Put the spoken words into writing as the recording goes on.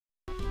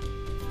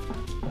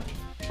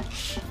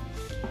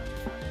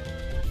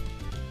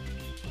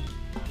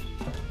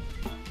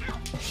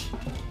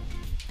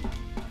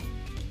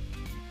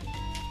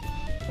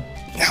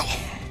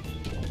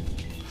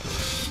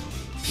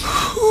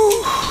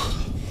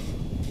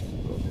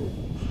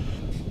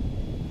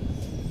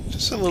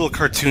Just a little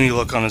cartoony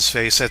look on his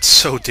face. That's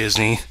so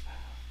Disney.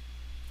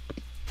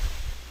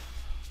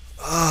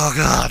 Oh,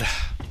 God.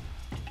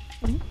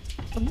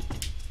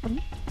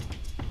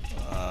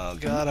 Oh,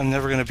 God, I'm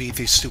never gonna beat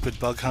these stupid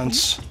bug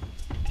hunts.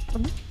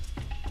 If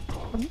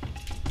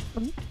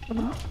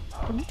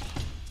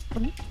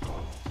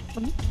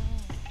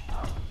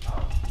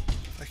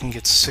I can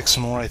get 6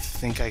 more, I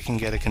think I can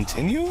get a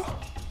continue?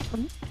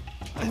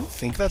 I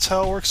think that's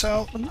how it works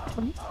out.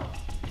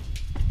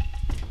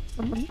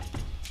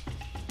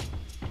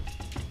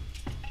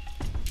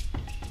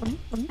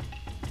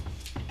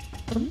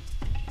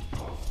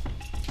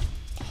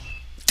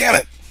 Damn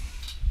it!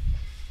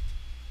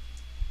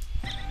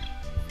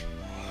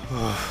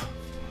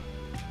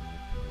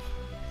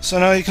 So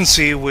now you can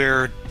see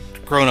we're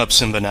grown-up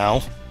Simba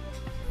now.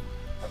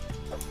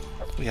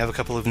 We have a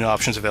couple of new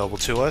options available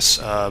to us,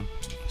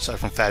 aside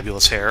from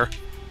fabulous hair.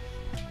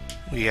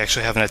 We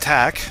actually have an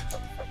attack.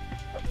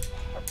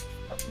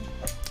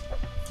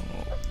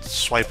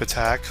 Swipe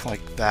attack,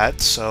 like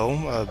that, so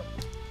a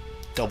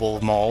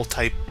double maul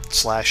type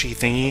slashy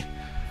thingy.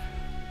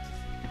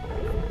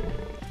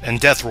 And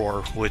Death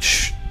Roar,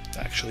 which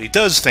actually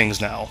does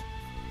things now.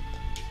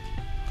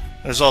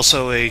 There's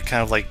also a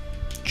kind of like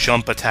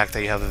jump attack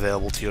that you have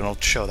available to you, and I'll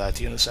show that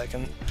to you in a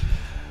second.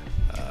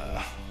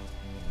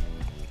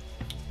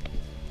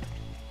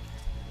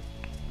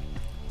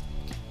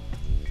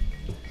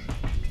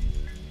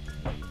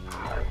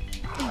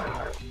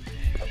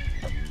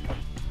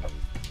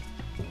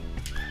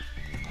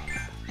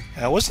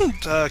 It wasn't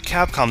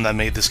Capcom that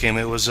made this game,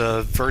 it was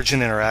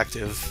Virgin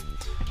Interactive.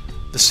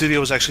 The studio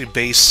was actually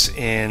based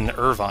in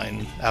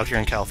Irvine, out here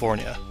in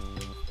California.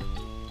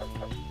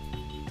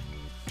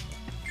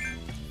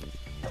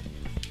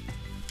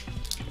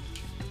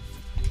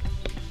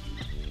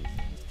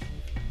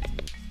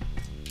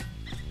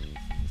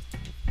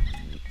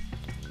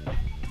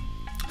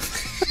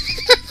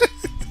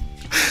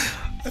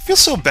 I feel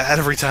so bad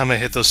every time I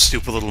hit those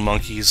stupid little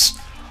monkeys.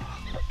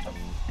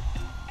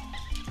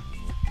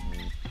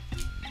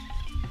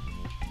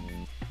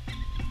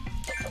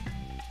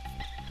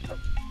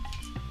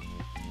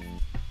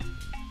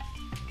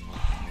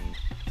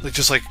 They're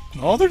just like,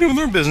 oh, they're doing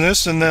their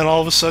business, and then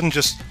all of a sudden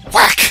just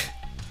whack!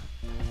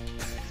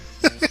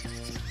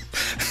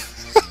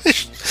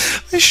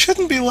 I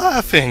shouldn't be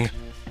laughing.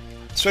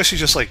 Especially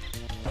just like,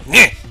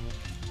 meh!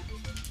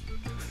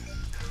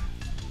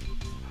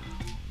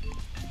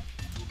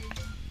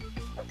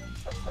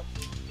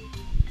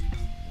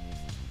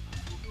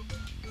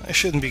 I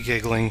shouldn't be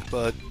giggling,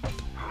 but...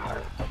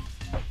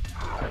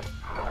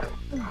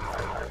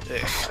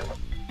 Ugh.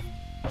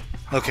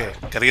 Okay,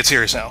 gotta get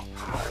serious now.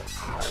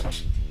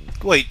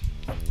 Wait,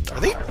 are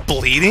they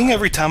bleeding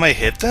every time I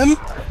hit them?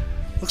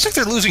 Looks like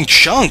they're losing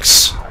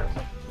chunks!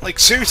 Like,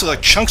 seriously,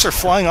 like, chunks are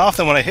flying off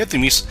them when I hit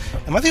them.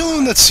 Am I the only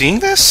one that's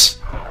seeing this?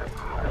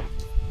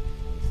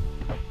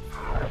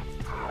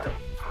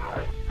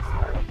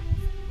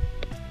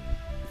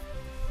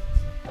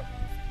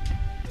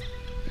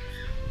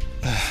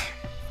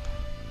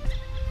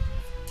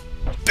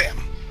 Bam!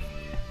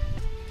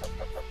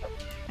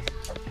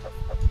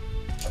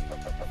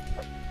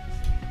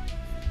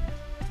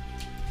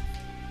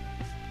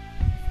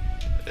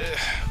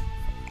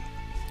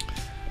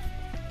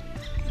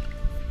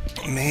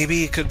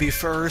 Maybe it could be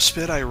first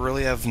bit, I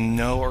really have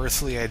no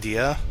earthly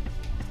idea.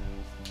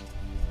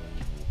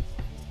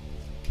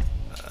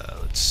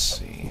 Let's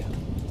see.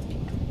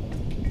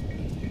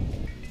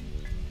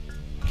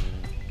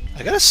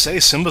 I gotta say,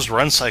 Simba's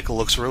run cycle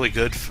looks really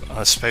good,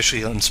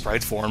 especially in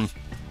sprite form.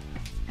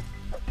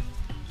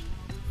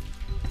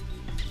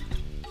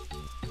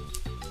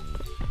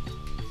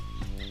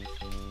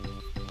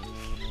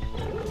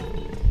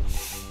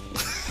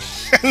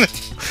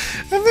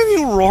 And then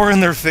you roar in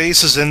their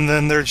faces, and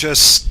then they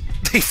just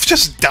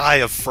die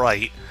of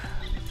fright.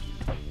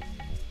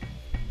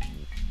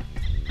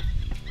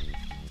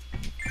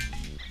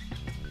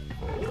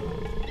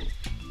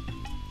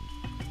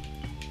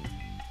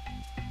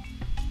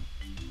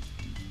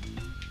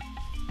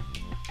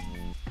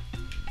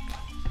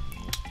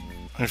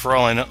 And for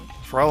all I know,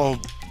 for all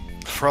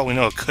we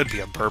know, it could be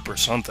a burp or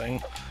something.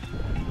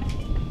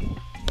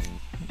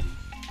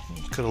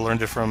 Could have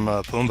learned it from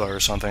Pumbaa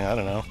or something. I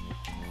don't know.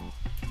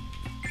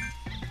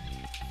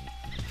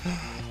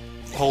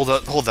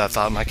 Hold that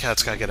thought. My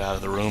cat's gotta get out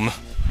of the room.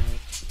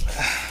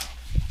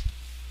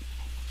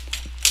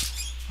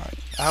 Alright,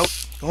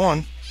 out. Go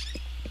on.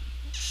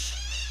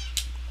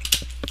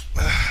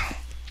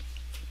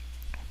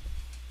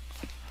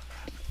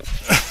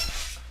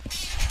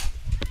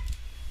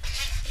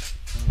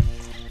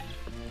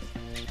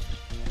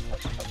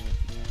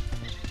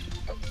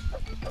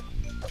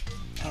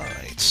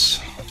 Alright.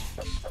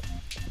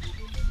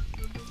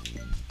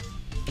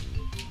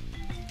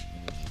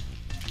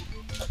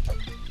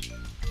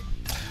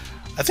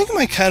 I think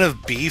my kind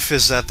of beef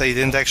is that they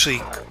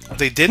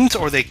didn't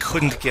or they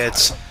couldn't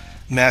get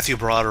Matthew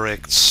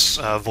Broderick's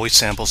voice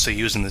samples to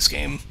use in this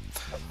game.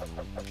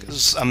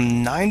 Because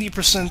I'm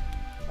 90%,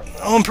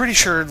 I'm pretty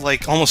sure,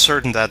 like, almost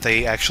certain that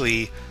they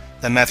actually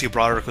that Matthew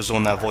Broderick was the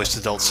one that voiced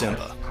adult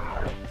Simba.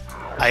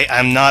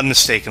 I'm not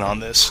mistaken on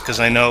this, because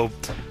I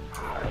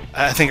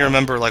think I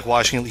remember like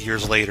watching it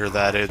years later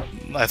that I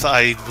thought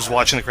I was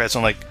watching the credits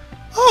and I'm like,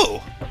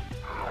 oh,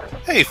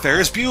 hey,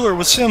 Ferris Bueller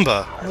with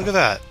Simba. Look at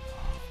that.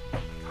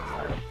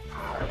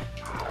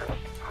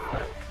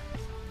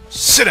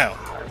 Sit down.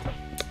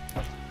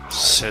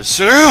 Says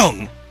sit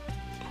down.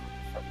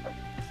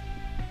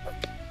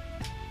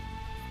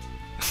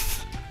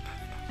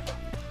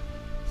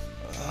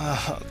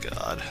 Oh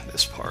god,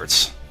 this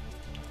part's...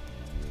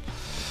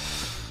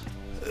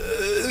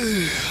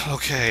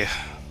 okay.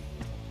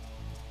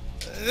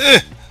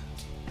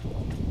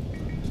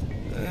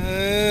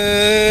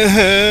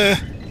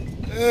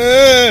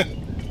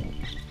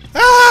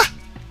 Ah!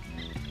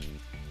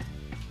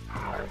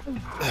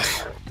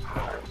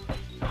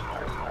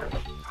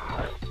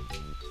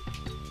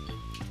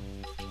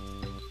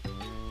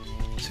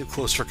 Too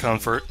close for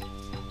comfort.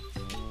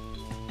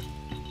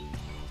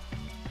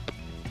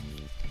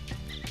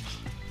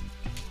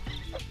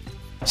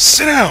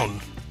 Sit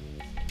down!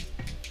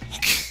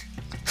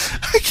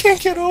 I can't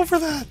get over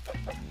that!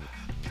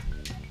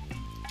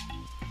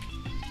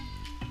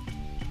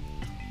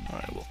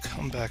 Alright, we'll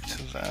come back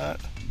to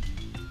that.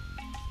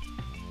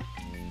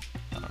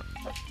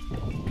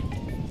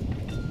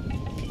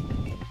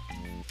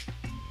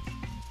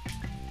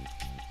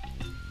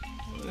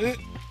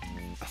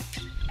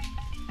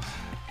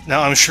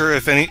 Now, I'm sure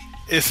if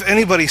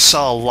anybody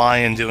saw a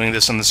lion doing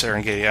this in the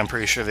Serengeti, I'm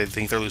pretty sure they'd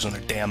think they're losing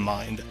their damn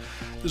mind.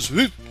 Just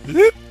whoop,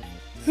 whoop,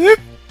 whoop,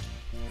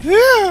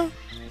 yeah.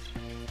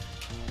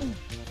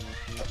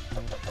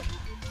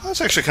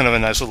 That's actually kind of a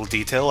nice little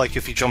detail. Like,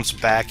 if he jumps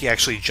back, he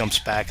actually jumps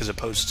back as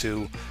opposed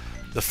to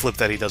the flip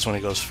that he does when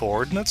he goes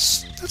forward. And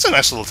that's a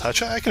nice little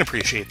touch. I can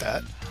appreciate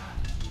that.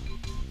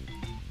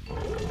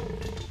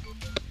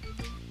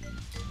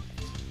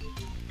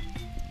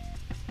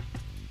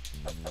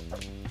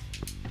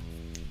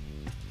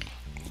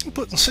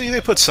 See,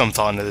 they put some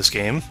thought into this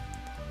game.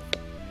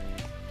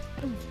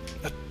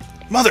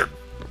 Mother!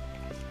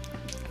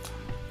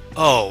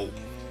 Oh,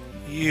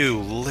 you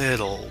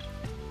little...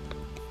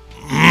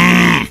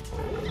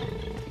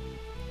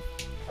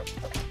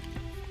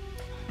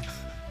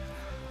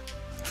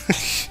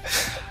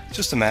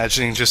 Just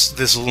imagining just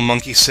this little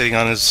monkey sitting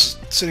on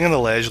the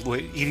ledge,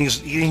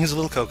 eating his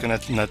little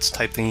coconut nuts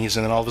type thingies,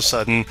 and then all of a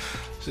sudden,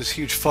 this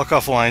huge fuck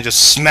off lion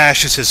just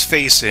smashes his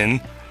face in.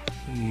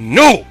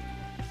 No!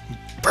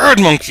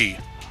 Bird monkey!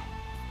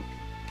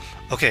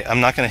 Okay,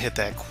 I'm not gonna hit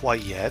that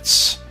quite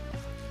yet.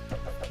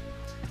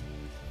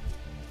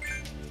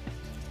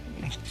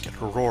 Get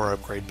a roar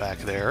upgrade back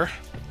there.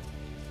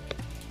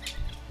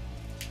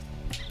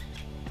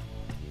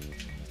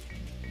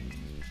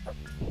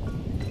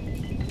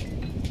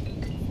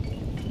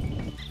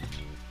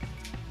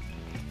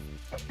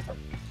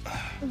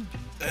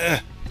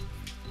 There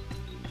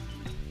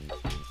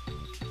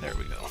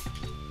we go.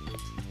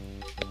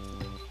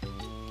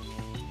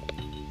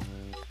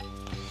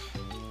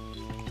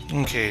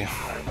 Okay.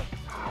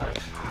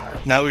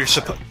 Now what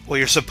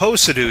you're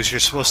supposed to do is you're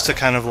supposed to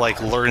kind of like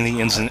learn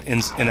the ins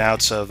and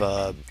outs of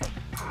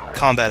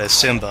combat as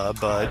Simba,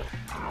 but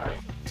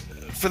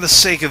for the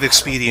sake of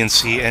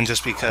expediency and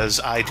just because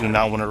I do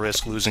not want to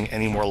risk losing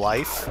any more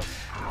life,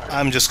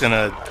 I'm just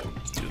gonna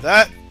do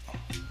that.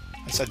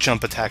 That's that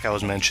jump attack I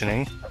was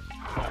mentioning.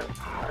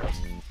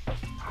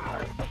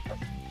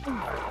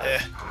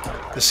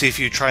 To see if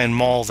you try and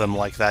maul them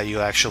like that,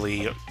 you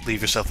actually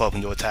leave yourself open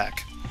to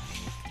attack.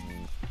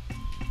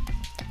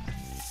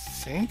 I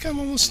think I'm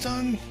almost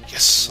done.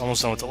 Yes,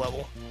 almost done with the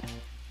level.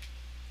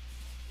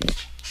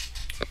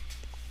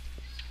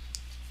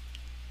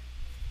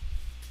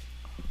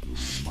 You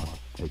must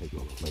take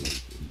your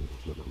place in the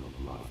circle of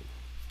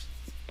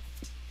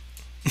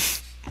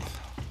life.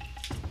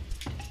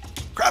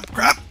 Crap,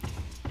 crap!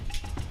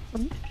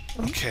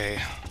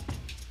 Okay.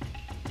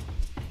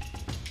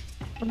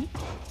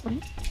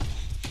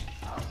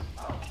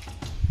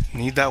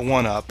 Need that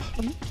one up.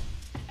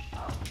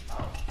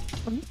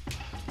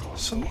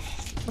 So,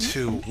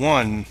 2,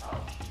 1. So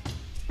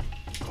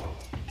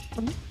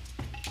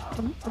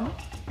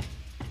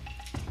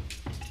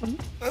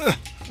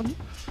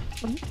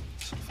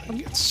if I can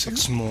get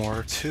 6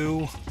 more,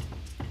 2.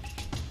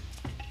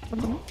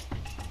 Oh,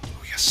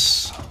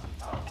 yes.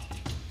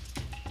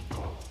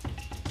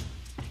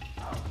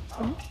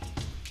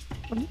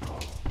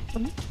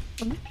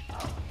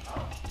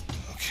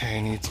 Okay,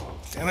 I need...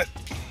 Damn it.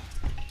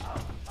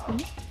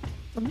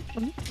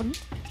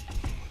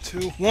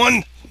 2,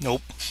 1.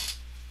 Nope.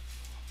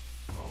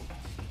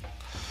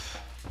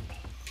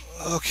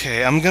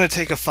 Okay, I'm gonna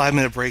take a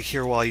 5-minute break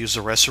here while I use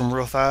the restroom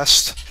real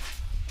fast.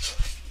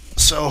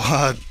 So,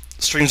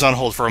 stream's on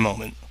hold for a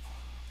moment.